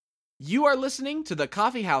You are listening to the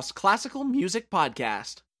Coffee House Classical Music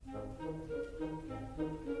Podcast.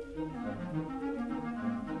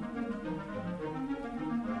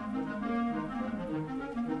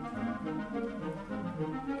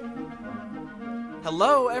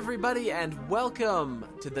 Hello, everybody, and welcome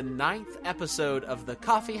to the 9th episode of the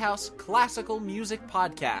Coffee House Classical Music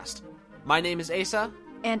Podcast. My name is Asa.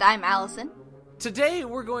 And I'm Allison. Today,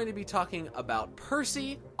 we're going to be talking about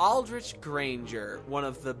Percy Aldrich Grainger, one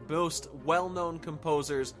of the most well-known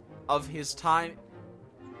composers of his time.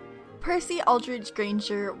 Percy Aldrich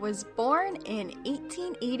Grainger was born in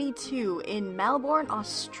 1882 in Melbourne,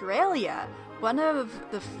 Australia, one of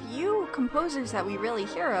the few composers that we really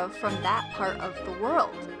hear of from that part of the world.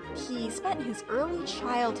 He spent his early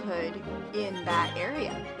childhood in that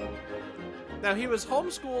area. Now, he was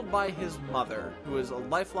homeschooled by his mother, who is a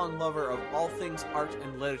lifelong lover of all things art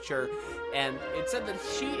and literature, and it said that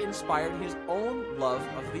she inspired his own love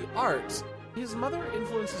of the arts. His mother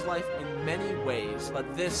influenced his life in many ways,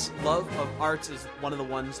 but this love of arts is one of the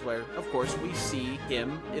ones where, of course, we see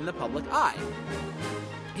him in the public eye.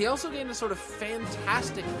 He also gained a sort of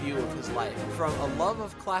fantastic view of his life from a love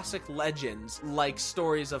of classic legends, like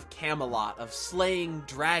stories of Camelot, of slaying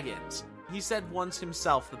dragons. He said once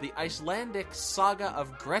himself that the Icelandic saga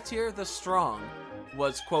of Grettir the Strong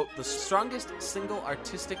was, quote, the strongest single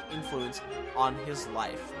artistic influence on his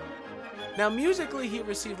life. Now, musically, he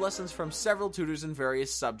received lessons from several tutors in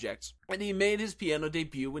various subjects, and he made his piano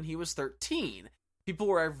debut when he was 13. People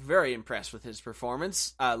were very impressed with his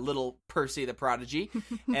performance, little Percy the Prodigy,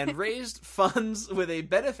 and raised funds with a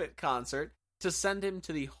benefit concert to send him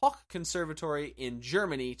to the Hoch Conservatory in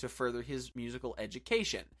Germany to further his musical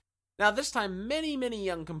education. Now, this time, many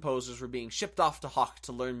young composers were being shipped off to Hoch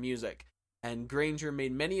to learn music, and Grainger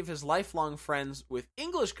made many of his lifelong friends with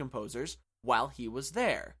English composers while he was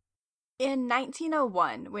there. In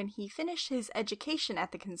 1901, when he finished his education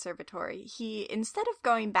at the conservatory, he, instead of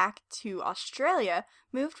going back to Australia,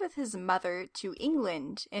 moved with his mother to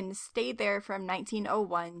England and stayed there from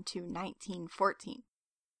 1901 to 1914.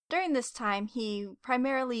 During this time, he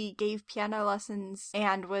primarily gave piano lessons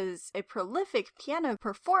and was a prolific piano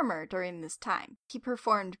performer during this time. He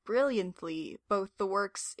performed brilliantly both the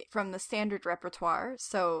works from the standard repertoire,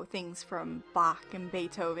 so things from Bach and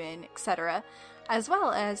Beethoven, etc., as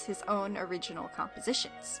well as his own original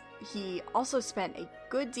compositions. He also spent a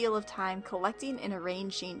good deal of time collecting and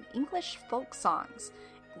arranging English folk songs.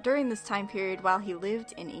 During this time period, while he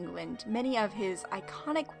lived in England, many of his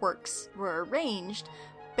iconic works were arranged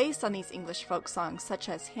based on these English folk songs, such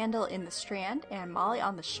as Handel in the Strand and Molly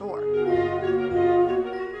on the Shore.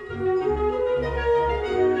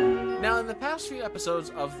 Now, in the past few episodes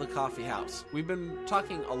of The Coffee House, we've been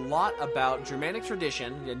talking a lot about Germanic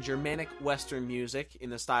tradition and Germanic Western music in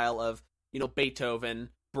the style of, Beethoven,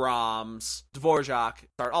 Brahms, Dvorak,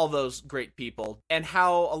 all those great people, and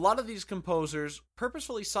how a lot of these composers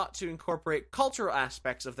purposefully sought to incorporate cultural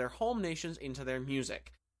aspects of their home nations into their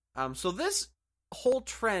music. So this whole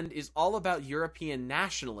trend is all about European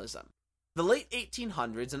nationalism. The late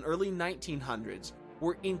 1800s and early 1900s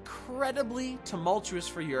were incredibly tumultuous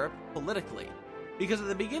for Europe politically, because at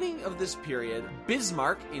the beginning of this period,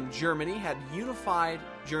 Bismarck in Germany had unified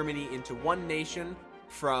Germany into one nation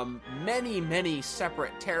from many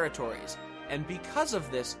separate territories. And because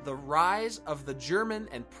of this, the rise of the German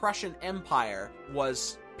and Prussian Empire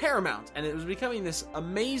was paramount, and it was becoming this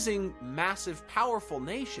amazing, massive, powerful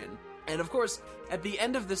nation. And of course, at the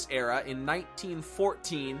end of this era, in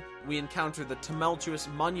 1914, we encounter the tumultuous,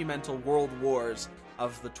 monumental world wars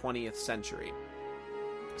of the 20th century.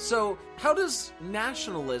 So, how does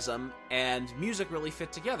nationalism and music really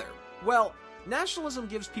fit together? Well, nationalism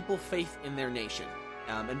gives people faith in their nation,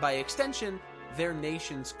 and by extension, their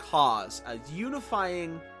nation's cause,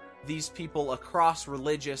 unifying these people across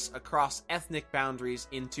religious, across ethnic boundaries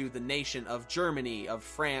into the nation of Germany, of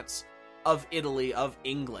France, of Italy, of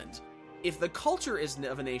England. If the culture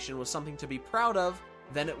of a nation was something to be proud of,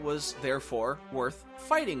 then it was, therefore, worth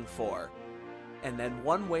fighting for. And then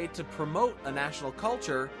one way to promote a national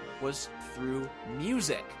culture was through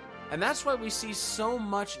music. And that's why we see so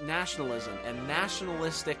much nationalism and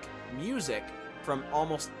nationalistic music from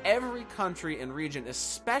almost every country and region,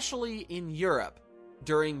 especially in Europe,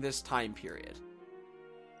 during this time period.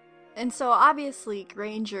 And so obviously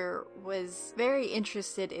Grainger was very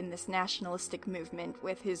interested in this nationalistic movement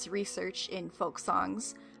with his research in folk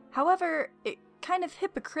songs. However, it kind of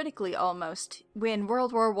hypocritically almost, when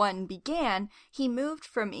World War I began, he moved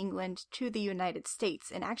from England to the United States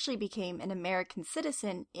and actually became an American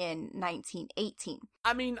citizen in 1918.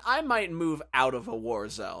 I mean, I might move out of a war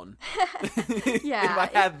zone Yeah. if I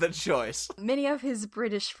had the choice. Many of his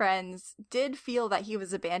British friends did feel that he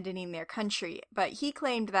was abandoning their country, but he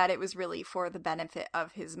claimed that it was really for the benefit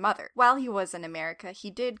of his mother. While he was in America, he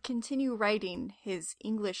did continue writing his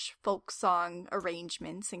English folk song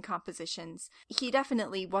arrangements and compositions. He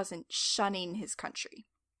definitely wasn't shunning his country.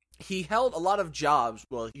 He held a lot of jobs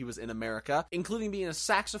while he was in America, including being a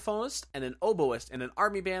saxophonist and an oboist in an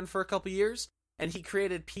army band for a couple years. And he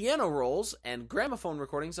created piano rolls and gramophone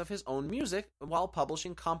recordings of his own music while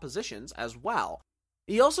publishing compositions as well.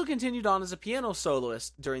 He also continued on as a piano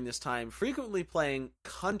soloist during this time, frequently playing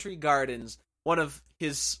Country Gardens, one of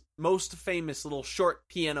his most famous little short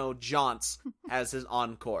piano jaunts, as his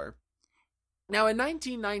encore. Now, in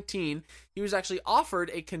 1919, he was actually offered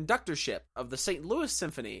a conductorship of the St. Louis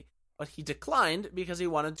Symphony, but he declined because he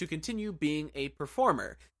wanted to continue being a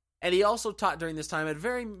performer. And he also taught during this time at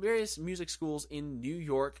various music schools in New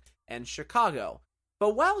York and Chicago.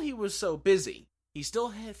 But while he was so busy, he still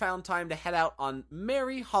had found time to head out on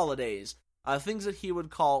merry holidays, things that he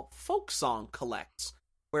would call folk song collects,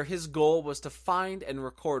 where his goal was to find and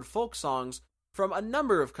record folk songs from a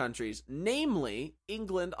number of countries, namely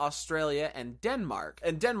England, Australia, and Denmark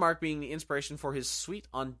being the inspiration for his suite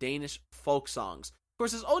on Danish folk songs. Of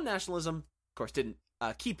course, his own nationalism, of course, didn't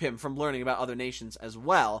keep him from learning about other nations as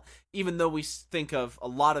well, even though we think of a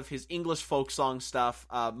lot of his English folk song stuff,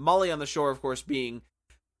 Molly on the Shore, of course, being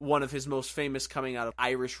one of his most famous coming out of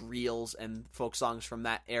Irish reels and folk songs from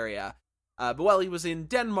that area. But while he was in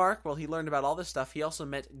Denmark, while he learned about all this stuff, he also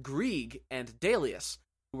met Grieg and Delius,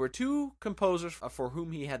 who were two composers for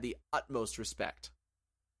whom he had the utmost respect.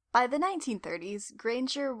 By the 1930s,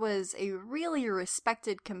 Grainger was a really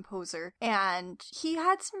respected composer, and he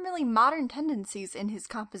had some really modern tendencies in his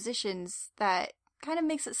compositions that kind of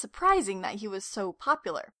makes it surprising that he was so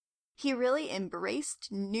popular. He really embraced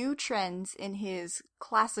new trends in his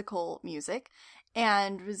classical music,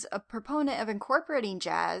 and was a proponent of incorporating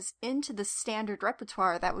jazz into the standard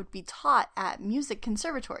repertoire that would be taught at music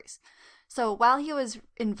conservatories. So while he was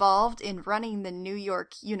involved in running the New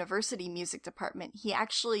York University Music Department, he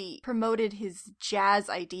actually promoted his jazz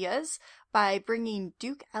ideas by bringing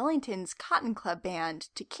Duke Ellington's Cotton Club Band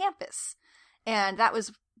to campus. And that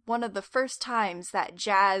was one of the first times that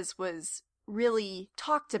jazz was really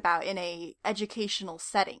talked about in an educational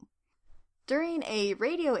setting. During a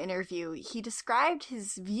radio interview, he described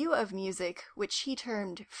his view of music, which he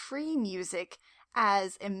termed free music,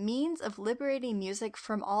 as a means of liberating music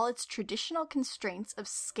from all its traditional constraints of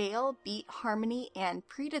scale, beat, harmony, and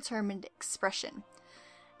predetermined expression.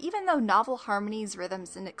 Even though novel harmonies,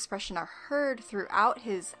 rhythms, and expression are heard throughout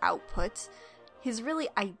his output, his really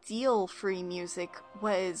ideal free music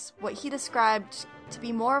was what he described to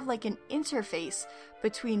be more of like an interface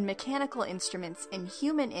between mechanical instruments and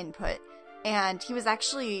human input, and he was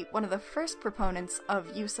actually one of the first proponents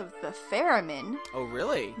of use of the theremin. Oh,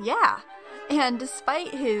 really? Yeah. And despite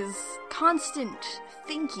his constant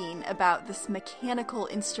thinking about this mechanical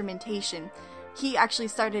instrumentation, he actually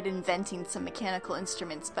started inventing some mechanical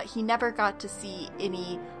instruments, but he never got to see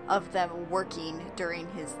any of them working during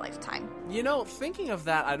his lifetime. You know, thinking of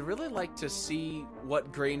that, I'd really like to see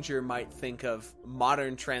what Grainger might think of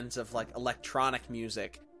modern trends of, like, electronic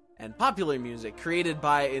music and popular music created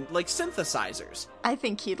by, like, synthesizers. I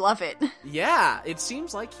think he'd love it. Yeah, it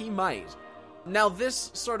seems like he might. Now,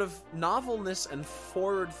 this sort of novelness and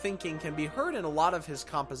forward thinking can be heard in a lot of his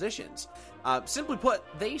compositions. Simply put,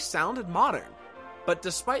 they sounded modern. But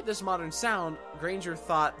despite this modern sound, Grainger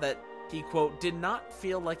thought that he, quote, did not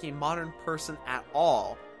feel like a modern person at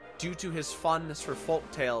all, due to his fondness for folk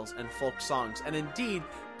tales and folk songs. And indeed,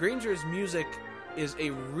 Grainger's music is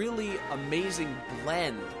a really amazing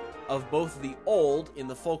blend of both the old in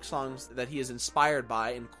the folk songs that he is inspired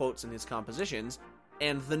by and quotes in his compositions,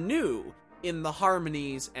 and the new in the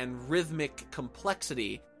harmonies and rhythmic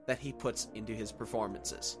complexity that he puts into his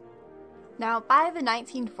performances. Now, by the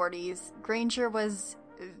 1940s, Grainger was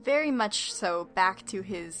very much so back to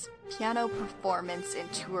his piano performance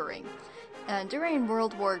and touring. During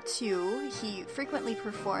World War II, he frequently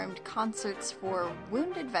performed concerts for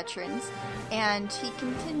wounded veterans, and he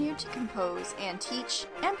continued to compose and teach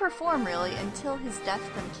and perform really until his death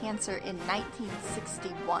from cancer in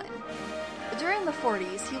 1961. During the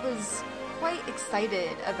 40s, he was quite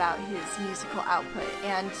excited about his musical output,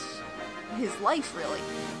 and his life, really.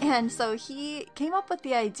 And so he came up with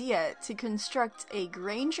the idea to construct a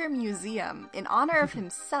Grainger museum in honor of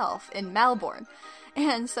himself in Melbourne.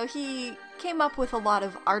 And so he came up with a lot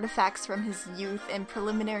of artifacts from his youth and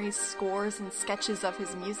preliminary scores and sketches of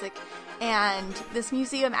his music. And this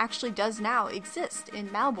museum actually does now exist in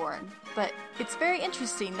Melbourne. But it's very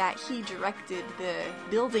interesting that he directed the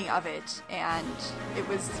building of it, and it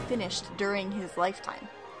was finished during his lifetime.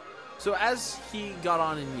 So as he got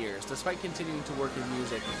on in years, despite continuing to work in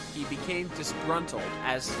music, he became disgruntled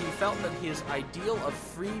as he felt that his ideal of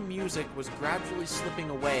free music was gradually slipping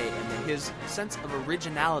away and that his sense of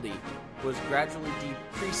originality was gradually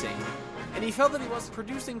decreasing. And he felt that he wasn't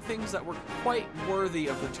producing things that were quite worthy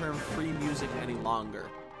of the term free music any longer.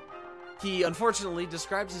 He unfortunately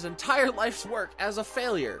describes his entire life's work as a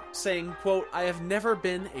failure, saying, quote, "I have never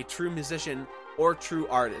been a true musician or true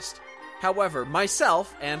artist. However,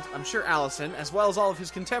 myself, and I'm sure Allison, as well as all of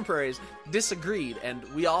his contemporaries, disagreed, and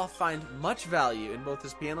we all find much value in both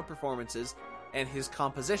his piano performances and his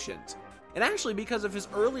compositions. And actually, because of his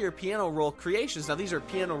earlier piano roll creations, now these are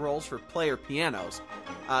piano rolls for player pianos,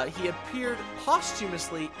 he appeared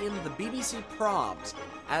posthumously in the BBC Proms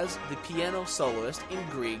as the piano soloist in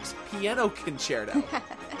Grieg's Piano Concerto.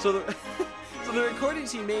 So the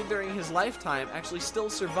recordings he made during his lifetime actually still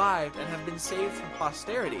survived and have been saved from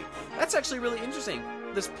posterity. That's actually really interesting.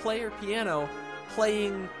 This player piano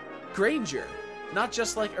playing Grainger, not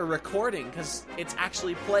just like a recording, because it's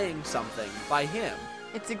actually playing something by him.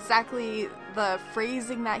 It's exactly the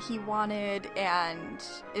phrasing that he wanted, and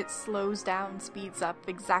it slows down, speeds up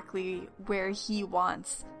exactly where he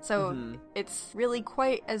wants. So it's really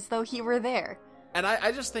quite as though he were there. And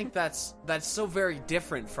I just think that's so very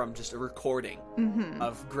different from just a recording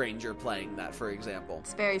of Grainger playing that, for example.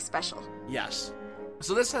 It's very special. Yes.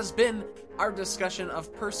 So this has been our discussion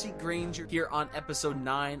of Percy Grainger here on episode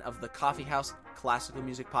 9 of the Coffee House Classical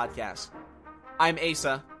Music Podcast. I'm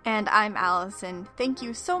Asa. And I'm Allison. Thank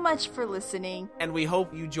you so much for listening. And we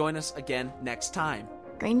hope you join us again next time.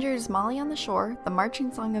 Grainger's Molly on the Shore, the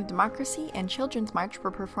Marching Song of Democracy, and Children's March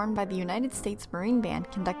were performed by the United States Marine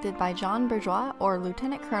Band, conducted by John Bourgeois or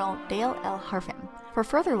Lieutenant Colonel Dale L. Harfin. For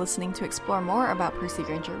further listening to explore more about Percy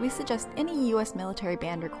Grainger, we suggest any U.S. military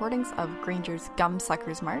band recordings of Grainger's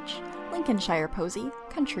Gumsuckers March, Lincolnshire Posy,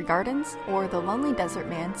 Country Gardens, or The Lonely Desert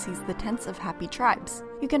Man Sees the Tents of Happy Tribes.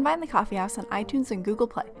 You can find the Coffee House on iTunes and Google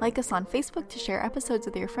Play. Like us on Facebook to share episodes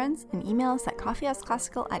with your friends, and email us at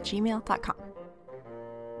coffeehouseclassical@gmail.com.